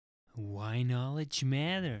Why knowledge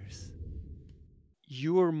matters.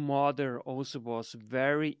 Your mother also was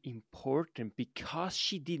very important because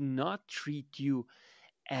she did not treat you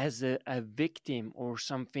as a victim or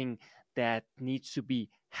something that needs to be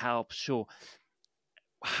helped. So,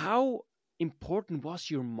 how important was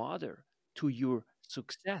your mother to your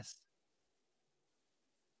success?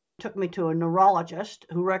 Took me to a neurologist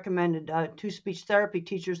who recommended two speech therapy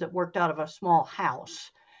teachers that worked out of a small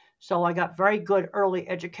house. So I got very good early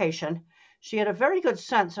education. She had a very good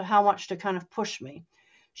sense of how much to kind of push me.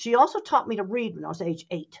 She also taught me to read when I was age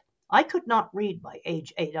 8. I could not read by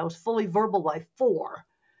age 8. I was fully verbal by 4.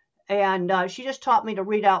 And she just taught me to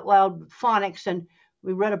read out loud phonics, and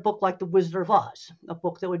we read a book like The Wizard of Oz, a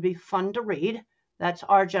book that would be fun to read. That's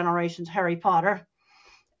our generation's Harry Potter.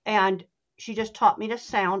 And she just taught me to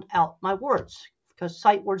sound out my words because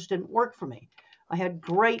sight words didn't work for me. I had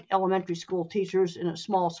great elementary school teachers in a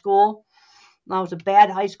small school. I was a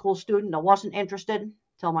bad high school student. I wasn't interested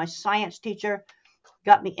until my science teacher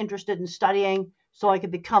got me interested in studying so I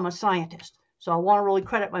could become a scientist. So I want to really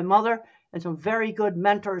credit my mother and some very good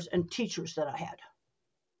mentors and teachers that I had.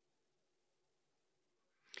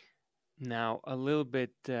 Now, a little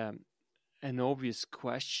bit an obvious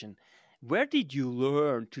question. Where did you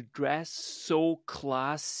learn to dress so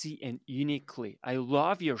classy and uniquely? I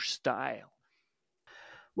love your style.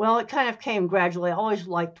 Well, it kind of came gradually. I always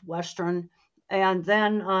liked Western. And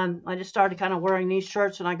then I just started kind of wearing these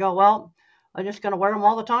shirts, and I go, well, I'm just going to wear them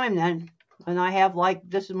all the time then. And I have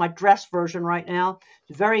this is my dress version right now.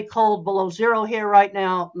 It's very cold, below 0 here right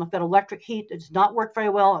now. I've got electric heat. It does not work very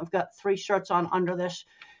well. I've got 3 shirts on under this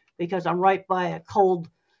because I'm right by a cold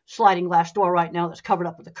sliding glass door right now that's covered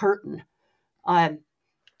up with a curtain.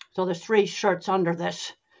 So there's 3 shirts under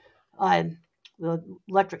this. The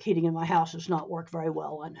electric heating in my house does not work very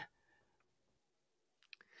well.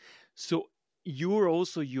 So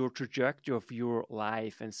your trajectory of your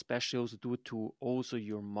life, and especially also due to also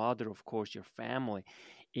your mother, of course, your family,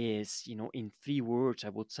 is, in 3 words, I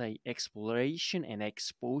would say exploration and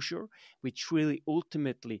exposure, which really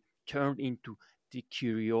ultimately turned into the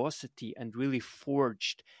curiosity and really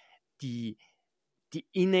forged the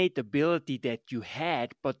innate ability that you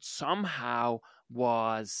had, but somehow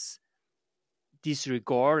was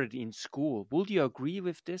disregarded in school. Would you agree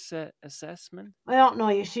with this assessment? Well, no,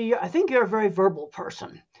 you see, I think you're a very verbal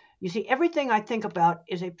person. You see, everything I think about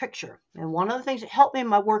is a picture. And one of the things that helped me in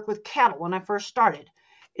my work with cattle when I first started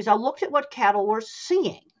is I looked at what cattle were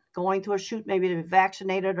seeing, going to a chute maybe to be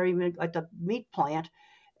vaccinated or even at the meat plant,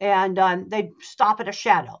 and they'd stop at a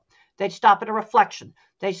shadow. They'd stop at a reflection.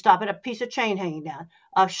 They'd stop at a piece of chain hanging down,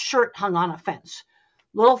 a shirt hung on a fence.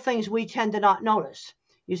 Little things we tend to not notice.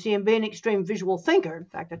 You see, in being an extreme visual thinker, in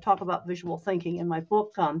fact, I talk about visual thinking in my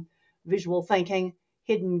book, Visual Thinking,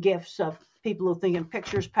 Hidden Gifts of People Who Think in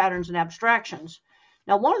Pictures, Patterns, and Abstractions.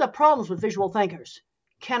 Now, one of the problems with visual thinkers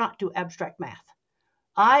cannot do abstract math.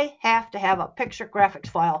 I have to have a picture graphics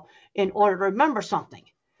file in order to remember something.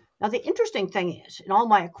 Now, the interesting thing is, in all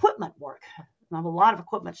my equipment work, I have a lot of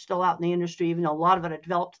equipment still out in the industry, even though a lot of it I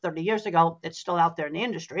developed 30 years ago, it's still out there in the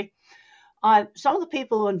industry. Some of the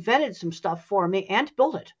people who invented some stuff for me and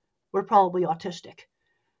built it were probably autistic.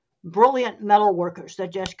 Brilliant metal workers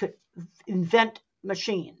that just could invent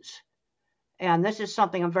machines. And this is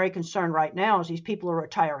something I'm very concerned right now as these people are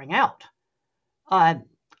retiring out. I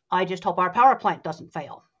just hope our power plant doesn't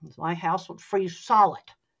fail. My house would freeze solid.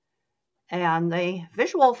 And the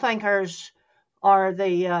visual thinkers are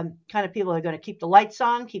the kind of people that are going to keep the lights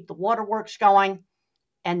on, keep the waterworks going,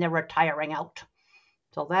 and they're retiring out.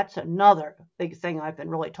 So that's another big thing I've been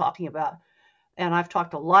really talking about. And I've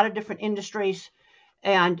talked to a lot of different industries,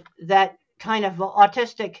 and that kind of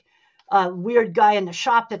autistic, weird guy in the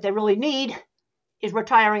shop that they really need is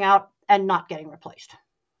retiring out and not getting replaced.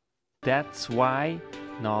 That's why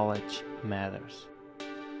knowledge matters.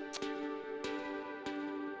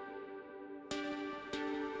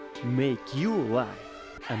 Make your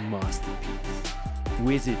life a masterpiece.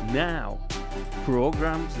 Visit now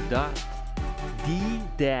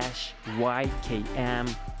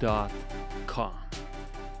programs.d-ykm.com.